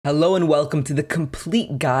Hello and welcome to the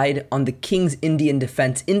complete guide on the King's Indian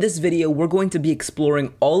defense. In this video, we're going to be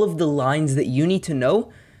exploring all of the lines that you need to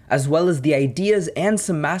know, as well as the ideas and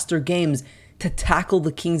some master games to tackle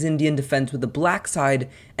the King's Indian defense with the black side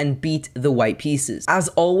and beat the white pieces. As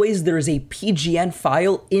always, there is a PGN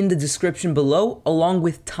file in the description below, along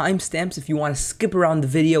with timestamps if you want to skip around the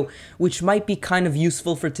video, which might be kind of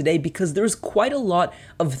useful for today because there's quite a lot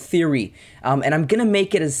of theory, and I'm gonna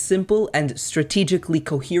make it as simple and strategically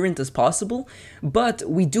coherent as possible, but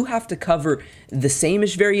we do have to cover the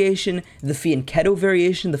same-ish variation, the fianchetto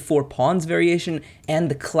variation, the four pawns variation, and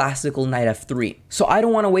the classical knight f3. So I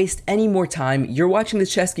don't want to waste any more time. You're watching the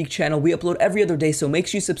ChessGeek channel. We upload every other day, so make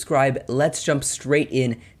sure you subscribe. Let's jump straight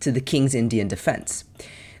in to the King's Indian defense.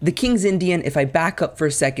 The King's Indian, if I back up for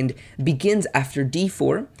a second, begins after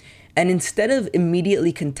d4, and instead of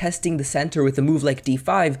immediately contesting the center with a move like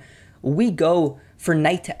d5, we go for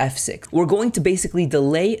knight to f6. We're going to basically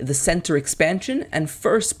delay the center expansion and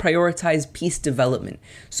first prioritize piece development.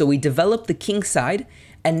 So we develop the king side,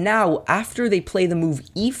 and now after they play the move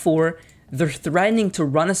e4, they're threatening to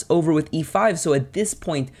run us over with e5, so at this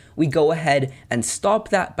point, we go ahead and stop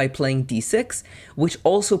that by playing d6, which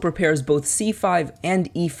also prepares both c5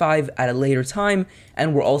 and e5 at a later time,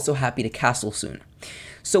 and we're also happy to castle soon.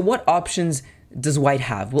 So what options does white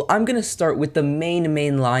have? Well, I'm going to start with the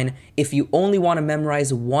main line. If you only want to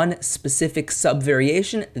memorize one specific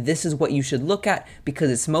sub-variation, this is what you should look at because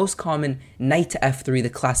it's most common, knight to f3, the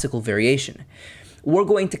classical variation. We're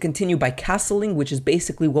going to continue by castling, which is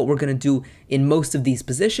basically what we're going to do in most of these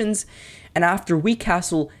positions. And after we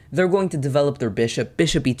castle, they're going to develop their bishop,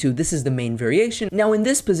 bishop e2. This is the main variation. Now in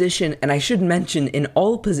this position, and I should mention in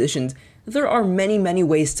all positions, there are many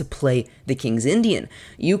ways to play the King's Indian.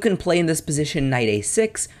 You can play in this position knight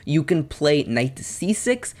a6, you can play knight to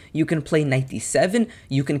c6, you can play knight d7,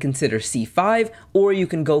 you can consider c5, or you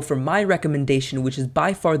can go for my recommendation, which is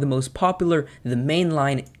by far the most popular, the main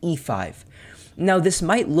line e5. Now, this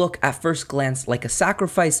might look at first glance like a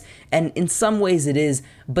sacrifice, and in some ways it is,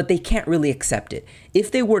 but they can't really accept it. If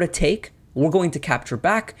they were to take, we're going to capture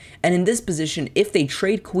back, and in this position, if they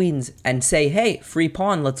trade queens and say, hey, free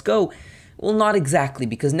pawn, let's go, well, not exactly,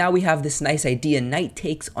 because now we have this nice idea, knight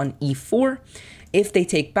takes on e4. If they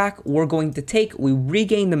take back, we're going to take, we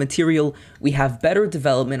regain the material, we have better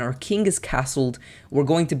development, our king is castled, we're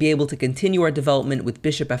going to be able to continue our development with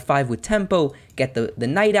bishop f5 with tempo, get the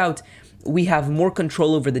knight out. We have more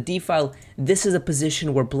control over the d-file. This is a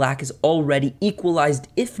position where black is already equalized,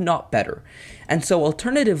 if not better. And so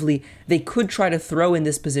alternatively, they could try to throw in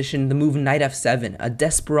this position the move knight f7, a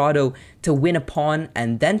desperado to win a pawn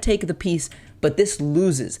and then take the piece, but this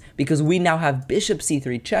loses because we now have bishop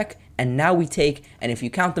c3 check, and now we take, and if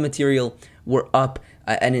you count the material, we're up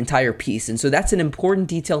an entire piece. And so that's an important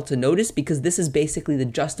detail to notice because this is basically the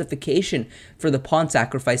justification for the pawn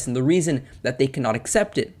sacrifice and the reason that they cannot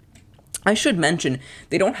accept it. I should mention,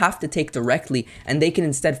 they don't have to take directly, and they can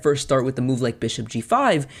instead first start with a move like bishop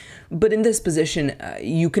g5, but in this position,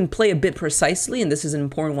 you can play a bit precisely, and this is an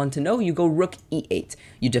important one to know. You go rook e8.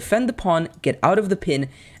 You defend the pawn, get out of the pin,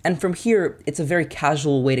 and from here, it's a very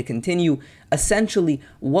casual way to continue. Essentially,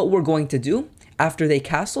 what we're going to do after they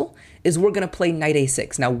castle is we're going to play knight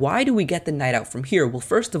a6. Now, why do we get the knight out from here? Well,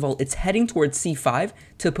 first of all, it's heading towards c5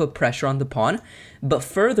 to put pressure on the pawn, but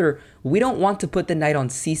further, we don't want to put the knight on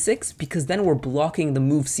c6 because then we're blocking the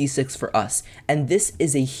move c6 for us, and this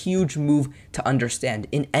is a huge move to understand.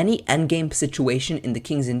 In any endgame situation in the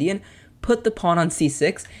King's Indian, put the pawn on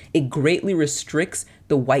c6, it greatly restricts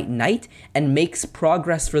the white knight and makes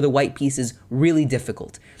progress for the white pieces really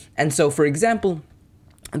difficult. And so, for example,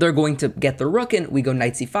 they're going to get the rook in, we go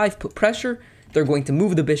knight c5, put pressure, they're going to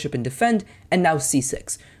move the bishop and defend, and now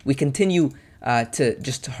c6. We continue to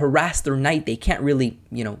just harass their knight. They can't really,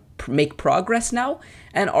 make progress now,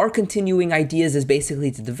 and our continuing ideas is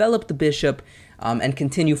basically to develop the bishop and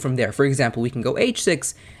continue from there. For example, we can go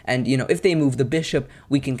h6, and if they move the bishop,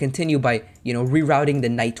 we can continue by rerouting the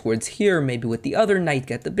knight towards here, maybe with the other knight,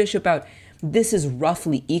 get the bishop out. This is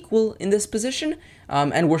roughly equal in this position,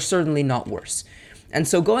 and we're certainly not worse. And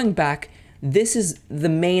so going back, this is the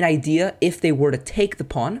main idea if they were to take the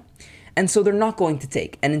pawn, and so they're not going to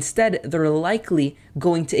take, and instead they're likely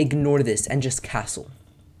going to ignore this and just castle.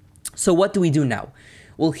 So what do we do now?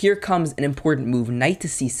 Well, here comes an important move, knight to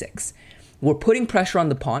c6. We're putting pressure on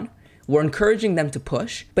the pawn, we're encouraging them to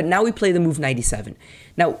push, but now we play the move knight e7.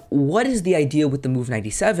 Now, what is the idea with the move knight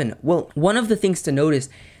e7? Well, one of the things to notice,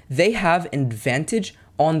 they have an advantage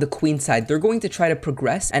on the queen side. They're going to try to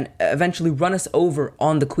progress and eventually run us over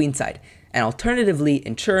on the queen side. And alternatively,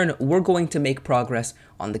 in turn, we're going to make progress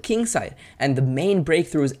on the king side. And the main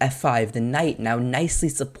breakthrough is f5. The knight now nicely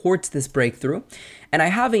supports this breakthrough. And I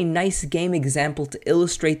have a nice game example to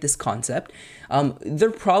illustrate this concept.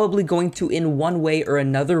 They're probably going to, in one way or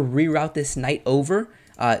another, reroute this knight over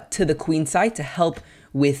to the queen side to help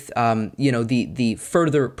with the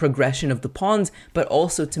further progression of the pawns, but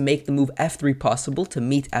also to make the move f3 possible, to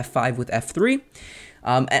meet f5 with f3.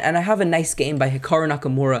 And I have a nice game by Hikaru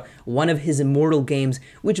Nakamura, one of his immortal games,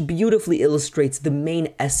 which beautifully illustrates the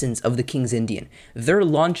main essence of the King's Indian. They're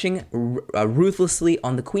launching ruthlessly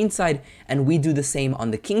on the queen side, and we do the same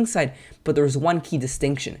on the king side, but there's one key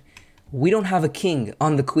distinction. We don't have a king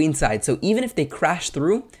on the queen side, so even if they crash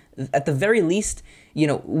through, at the very least,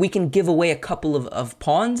 we can give away a couple of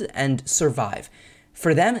pawns and survive.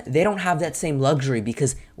 For them, they don't have that same luxury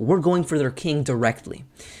because we're going for their king directly.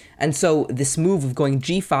 And so this move of going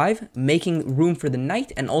g5, making room for the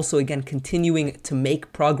knight, and also again continuing to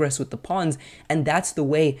make progress with the pawns, and that's the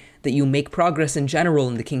way that you make progress in general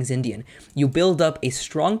in the King's Indian. You build up a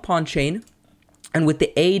strong pawn chain, and with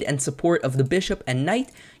the aid and support of the bishop and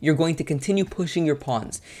knight, you're going to continue pushing your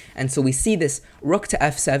pawns. And so we see this rook to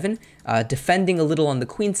f7, defending a little on the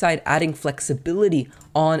queen side, adding flexibility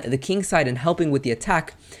on the king side and helping with the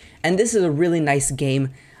attack. And this is a really nice game.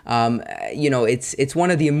 It's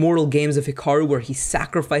one of the immortal games of Hikaru where he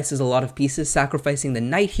sacrifices a lot of pieces, sacrificing the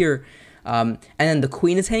knight here, and then the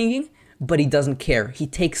queen is hanging, but he doesn't care. He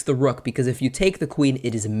takes the rook, because if you take the queen,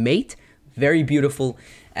 it is mate. Very beautiful.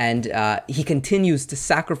 And he continues to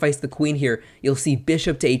sacrifice the queen here. You'll see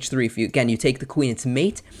bishop to h3. If you take the queen, it's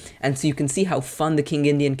mate. And so you can see how fun the King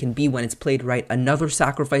Indian can be when it's played right. Another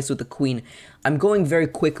sacrifice with the queen. I'm going very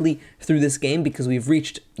quickly through this game because we've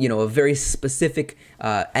reached, a very specific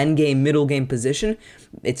endgame, middle game position.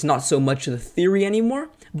 It's not so much the theory anymore,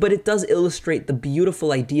 but it does illustrate the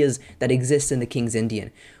beautiful ideas that exist in the King's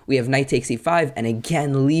Indian. We have knight takes e5, and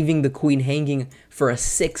again leaving the queen hanging for a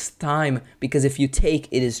 6th time, because if you take,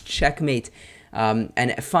 it is checkmate.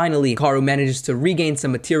 And finally, Hikaru manages to regain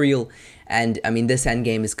some material, and this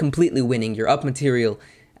endgame is completely winning. You're up material,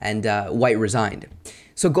 and white resigned.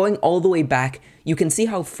 So going all the way back, you can see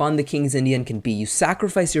how fun the King's Indian can be. You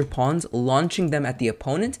sacrifice your pawns, launching them at the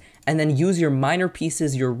opponent, and then use your minor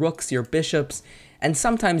pieces, your rooks, your bishops, and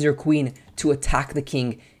sometimes your queen to attack the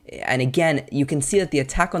king. And again, you can see that the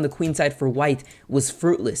attack on the queen side for white was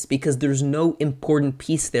fruitless because there's no important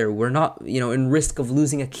piece there. We're not, in risk of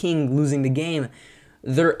losing a king, losing the game.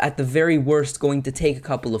 They're at the very worst going to take a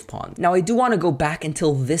couple of pawns. Now, I do want to go back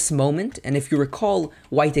until this moment, and if you recall,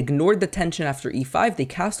 white ignored the tension after e5, they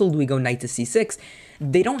castled, we go knight to c6.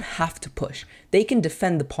 They don't have to push. They can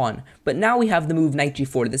defend the pawn, but now we have the move knight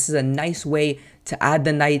g4. This is a nice way to add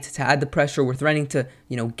the knight, to add the pressure. We're threatening to,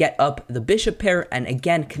 get up the bishop pair and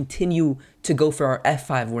again continue to go for our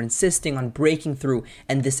f5. We're insisting on breaking through,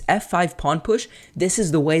 and this f5 pawn push, this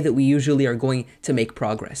is the way that we usually are going to make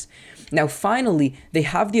progress. Now, finally, they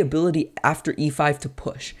have the ability after e5 to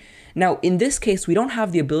push. Now, in this case, we don't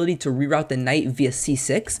have the ability to reroute the knight via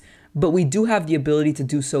c6, but we do have the ability to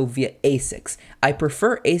do so via a6. I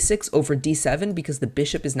prefer a6 over d7 because the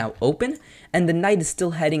bishop is now open and the knight is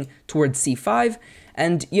still heading towards c5.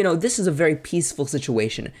 And, this is a very peaceful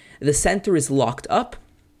situation. The center is locked up.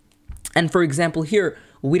 And for example, here,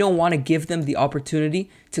 we don't want to give them the opportunity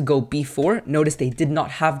to go b4. Notice they did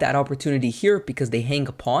not have that opportunity here because they hang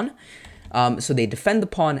a pawn. So they defend the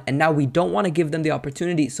pawn, and now we don't want to give them the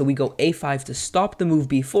opportunity, so we go a5 to stop the move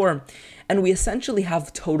b4, and we essentially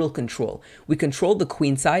have total control. We control the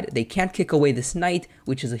queen side. They can't kick away this knight,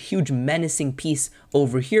 which is a huge menacing piece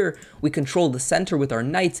over here. We control the center with our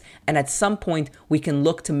knights, and at some point, we can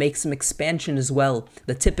look to make some expansion as well,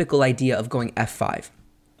 the typical idea of going f5.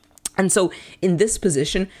 And so in this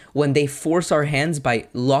position, when they force our hands by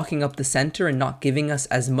locking up the center and not giving us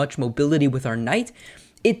as much mobility with our knight,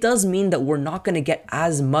 it does mean that we're not going to get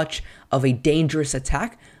as much of a dangerous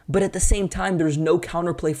attack, but at the same time, there's no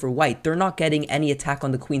counterplay for white. They're not getting any attack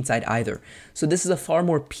on the queen side either. So this is a far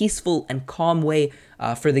more peaceful and calm way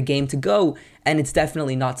for the game to go, and it's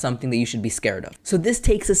definitely not something that you should be scared of. So this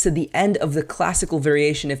takes us to the end of the classical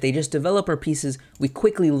variation. If they just develop our pieces, we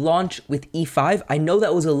quickly launch with e5. I know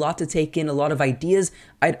that was a lot to take in, a lot of ideas.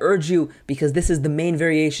 I'd urge you, because this is the main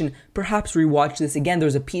variation, perhaps rewatch this. Again,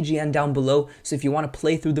 there's a PGN down below, so if you want to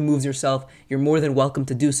play through the moves yourself, you're more than welcome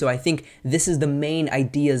to do so. I think this is the main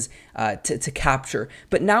ideas to capture.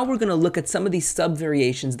 But now we're going to look at some of these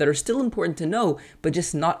sub-variations that are still important to know, but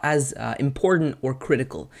just not as important or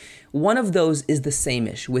critical. One of those is the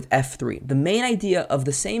same-ish with f3. The main idea of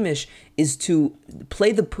the same-ish is to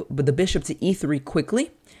play the bishop to e3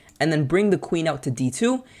 quickly, and then bring the queen out to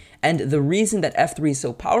d2, And the reason that f3 is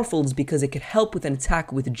so powerful is because it could help with an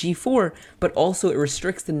attack with g4, but also it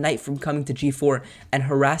restricts the knight from coming to g4 and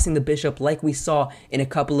harassing the bishop like we saw in a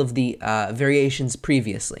couple of the variations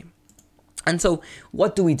previously. And so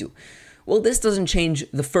what do we do? Well, this doesn't change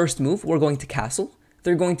the first move. We're going to castle.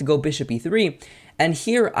 They're going to go bishop e3. And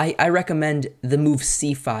here I recommend the move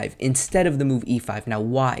c5 instead of the move e5. Now,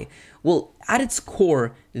 why? Well, at its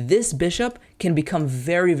core, this bishop can become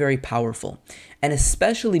very, very powerful. And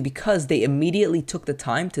especially because they immediately took the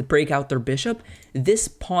time to break out their bishop, this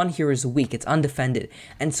pawn here is weak. It's undefended.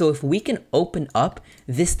 And so if we can open up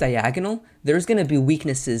this diagonal, there's going to be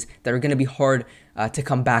weaknesses that are going to be hard to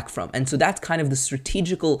come back from. And so that's kind of the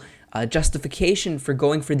strategical justification for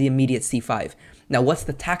going for the immediate c5. Now, what's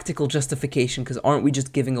the tactical justification? Because aren't we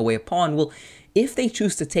just giving away a pawn? Well, if they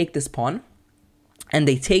choose to take this pawn, and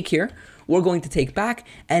they take here, we're going to take back,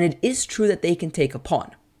 and it is true that they can take a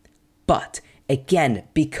pawn. But, again,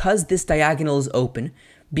 because this diagonal is open,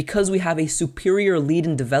 because we have a superior lead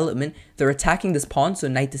in development, they're attacking this pawn, so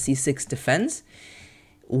knight to c6 defends.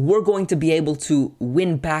 We're going to be able to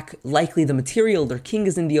win back likely the material. Their king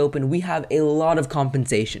is in the open. We have a lot of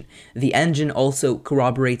compensation. The engine also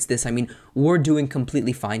corroborates this. I mean, we're doing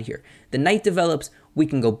completely fine here. The knight develops. We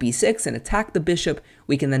can go b6 and attack the bishop.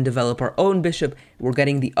 We can then develop our own bishop. We're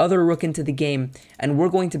getting the other rook into the game, and we're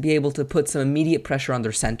going to be able to put some immediate pressure on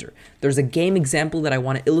their center. There's a game example that I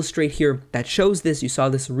want to illustrate here that shows this. You saw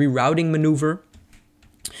this rerouting maneuver,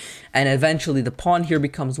 and eventually the pawn here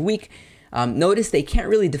becomes weak. Notice they can't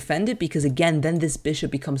really defend it because, again, then this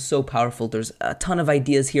bishop becomes so powerful. There's a ton of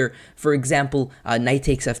ideas here. For example, knight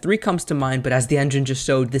takes f3 comes to mind, but as the engine just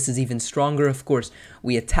showed, this is even stronger. Of course,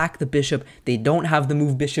 we attack the bishop. They don't have the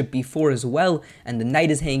move bishop b4 as well, and the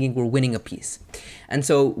knight is hanging. We're winning a piece. And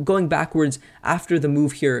so going backwards, after the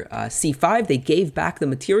move here, c5, they gave back the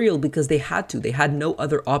material because they had to. They had no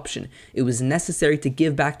other option. It was necessary to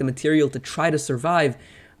give back the material to try to survive.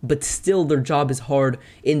 But still their job is hard.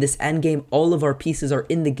 In this endgame, all of our pieces are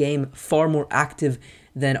in the game, far more active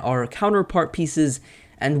than our counterpart pieces,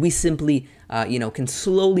 and we simply, can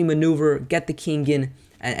slowly maneuver, get the king in,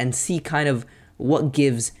 and see kind of what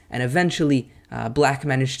gives, and eventually Black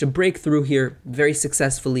managed to break through here very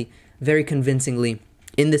successfully, very convincingly.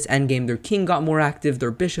 In this endgame, their king got more active, their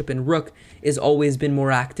bishop and rook has always been more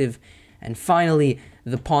active, and finally,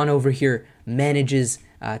 the pawn over here manages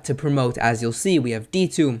to promote. As you'll see, we have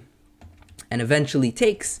d2 and eventually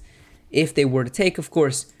takes. If they were to take, of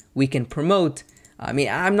course, we can promote. I mean,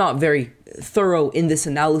 I'm not very thorough in this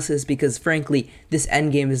analysis because, frankly, this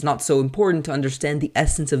endgame is not so important to understand the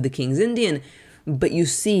essence of the King's Indian, but you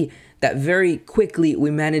see that very quickly we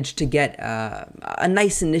managed to get a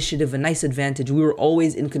nice initiative, a nice advantage. We were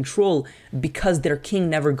always in control because their king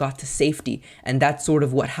never got to safety, and that's sort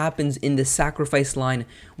of what happens in this sacrifice line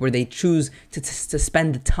where they choose to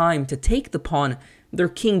spend the time to take the pawn. Their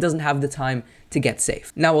king doesn't have the time to get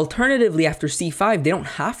safe. Now, alternatively, after c5, they don't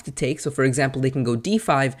have to take. So, for example, they can go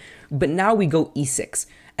d5, but now we go e6.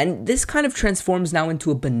 And this kind of transforms now into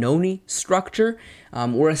a Benoni structure,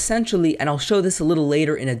 where essentially, and I'll show this a little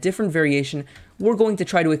later in a different variation, we're going to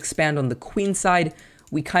try to expand on the queen side.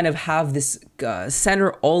 We kind of have this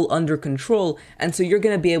center all under control, and so you're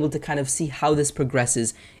going to be able to kind of see how this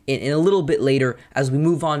progresses in a little bit later as we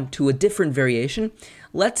move on to a different variation.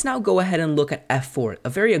 Let's now go ahead and look at f4, a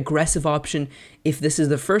very aggressive option. If this is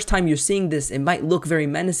the first time you're seeing this, it might look very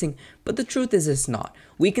menacing, but the truth is it's not.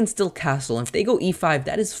 We can still castle, and if they go e5,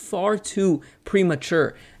 that is far too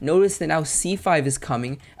premature. Notice that now c5 is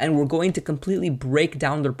coming, and we're going to completely break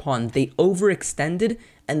down their pawn. They overextended,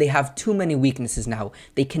 and they have too many weaknesses now.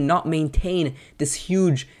 They cannot maintain this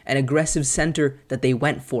huge and aggressive center that they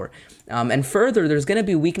went for. And further, there's going to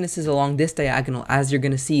be weaknesses along this diagonal, as you're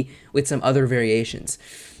going to see with some other variations.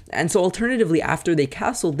 And so alternatively, after they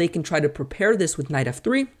castle, they can try to prepare this with knight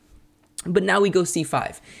f3. But now we go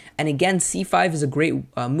c5. And again, c5 is a great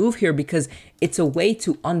move here because it's a way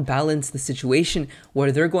to unbalance the situation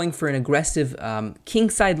where they're going for an aggressive king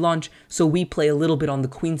side launch. So we play a little bit on the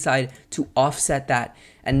queen side to offset that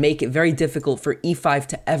and make it very difficult for e5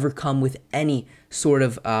 to ever come with any sort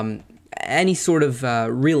of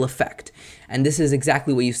real effect. And this is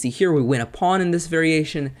exactly what you see here. We win a pawn in this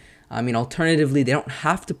variation. I mean, alternatively, they don't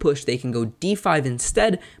have to push. They can go d5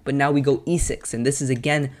 instead, but now we go e6. And this is,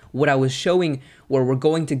 again, what I was showing, where we're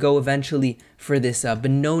going to go eventually for this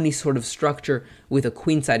Benoni sort of structure with a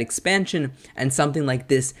queenside expansion, and something like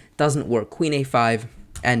this doesn't work. Queen a5,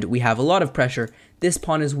 and we have a lot of pressure. This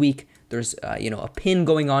pawn is weak. There's, a pin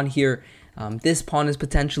going on here. This pawn is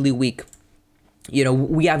potentially weak. you know,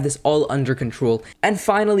 we have this all under control. And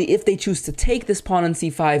finally, if they choose to take this pawn on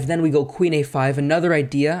c5, then we go queen a5, another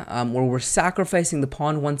idea where we're sacrificing the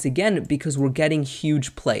pawn once again because we're getting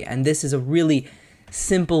huge play. And this is a really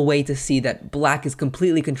simple way to see that black is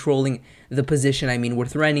completely controlling the position. I mean, we're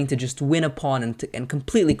threatening to just win a pawn and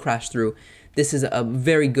completely crash through. This is a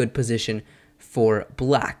very good position for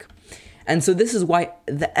black. And so this is why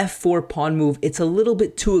the f4 pawn move, it's a little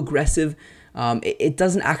bit too aggressive. It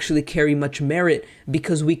doesn't actually carry much merit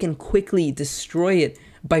because we can quickly destroy it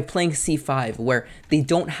by playing c5, where they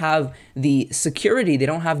don't have the security, they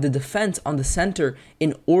don't have the defense on the center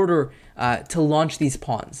in order to launch these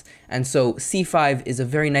pawns. And so c5 is a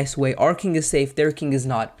very nice way. Our king is safe, their king is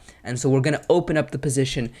not. And so we're going to open up the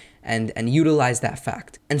position and utilize that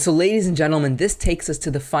fact. And so, ladies and gentlemen, this takes us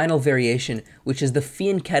to the final variation, which is the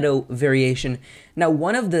fianchetto variation. Now,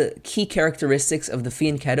 one of the key characteristics of the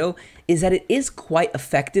fianchetto is that it is quite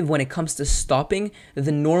effective when it comes to stopping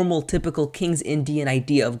the normal, typical King's Indian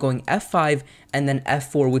idea of going f5 and then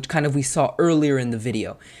f4, which kind of we saw earlier in the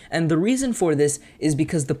video. And the reason for this is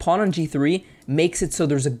because the pawn on g3 makes it so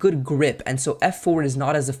there's a good grip, and so f4 is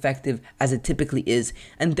not as effective as it typically is.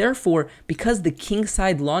 And therefore, because the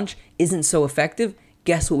kingside launch isn't so effective,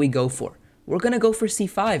 guess what we go for? We're going to go for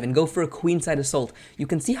c5 and go for a queenside assault. You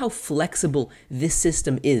can see how flexible this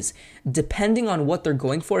system is. Depending on what they're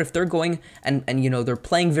going for, if they're going and you know, they're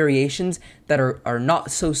playing variations that are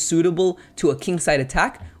not so suitable to a kingside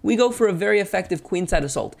attack, we go for a very effective queenside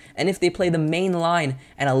assault. And if they play the main line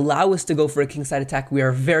and allow us to go for a kingside attack, we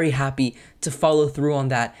are very happy to follow through on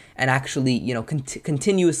that and actually, you know,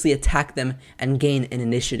 continuously attack them and gain an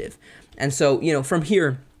initiative. And so, you know, from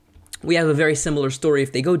here, we have a very similar story.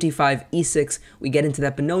 If they go d5, e6, we get into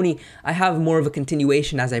that Benoni. I have more of a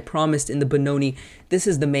continuation as I promised in the Benoni. This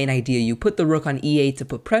is the main idea. You put the rook on e8 to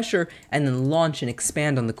put pressure and then launch and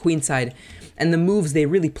expand on the queen side. And the moves, they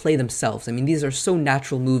really play themselves. I mean, these are so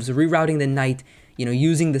natural moves. Rerouting the knight, you know,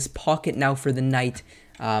 using this pocket now for the knight,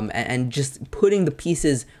 and just putting the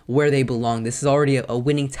pieces where they belong. This is already a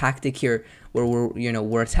winning tactic here where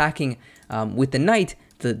we're attacking with the knight.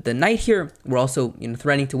 The knight here, we're also, you know,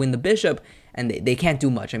 threatening to win the bishop, and they can't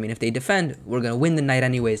do much. I mean, if they defend, we're going to win the knight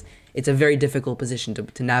anyways. It's a very difficult position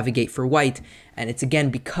to navigate for white, and it's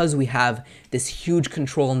again because we have this huge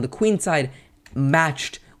control on the queen side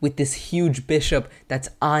matched with this huge bishop that's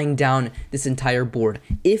eyeing down this entire board.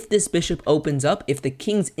 If this bishop opens up, if the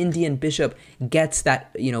King's Indian bishop gets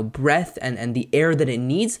that, you know, breath and the air that it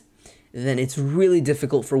needs, then it's really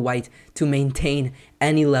difficult for white to maintain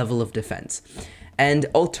any level of defense. And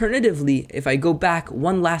alternatively, if I go back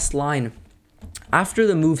one last line, after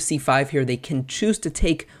the move c5 here, they can choose to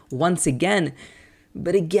take once again,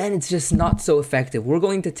 but again, it's just not so effective. We're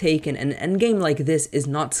going to take an endgame like this is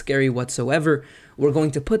not scary whatsoever. We're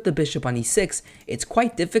going to put the bishop on e6. It's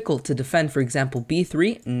quite difficult to defend, for example,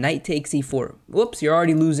 b3, knight takes e4. Whoops, you're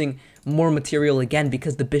already losing more material again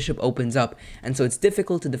because the bishop opens up. And so it's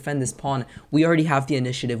difficult to defend this pawn. We already have the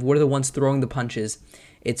initiative. We're the ones throwing the punches.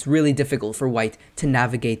 It's really difficult for white to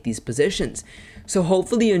navigate these positions. So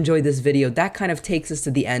hopefully you enjoyed this video. That kind of takes us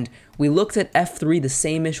to the end. We looked at f3, the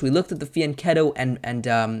same-ish. We looked at the fianchetto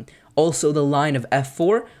and also the line of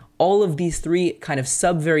f4. All of these three kind of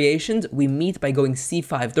sub-variations we meet by going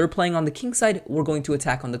c5. They're playing on the king side. We're going to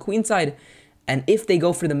attack on the queen side. And if they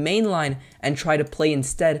go for the main line and try to play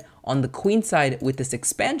instead on the queen side with this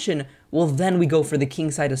expansion, well, then we go for the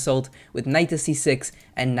king side assault with knight to c6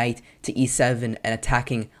 and knight to e7 and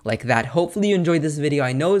attacking like that. Hopefully you enjoyed this video.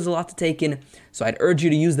 I know there's a lot to take in, so I'd urge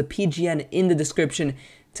you to use the PGN in the description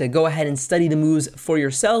to go ahead and study the moves for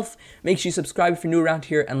yourself. Make sure you subscribe if you're new around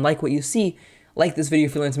here and like what you see. Like this video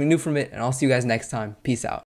if you learned something new from it, and I'll see you guys next time. Peace out.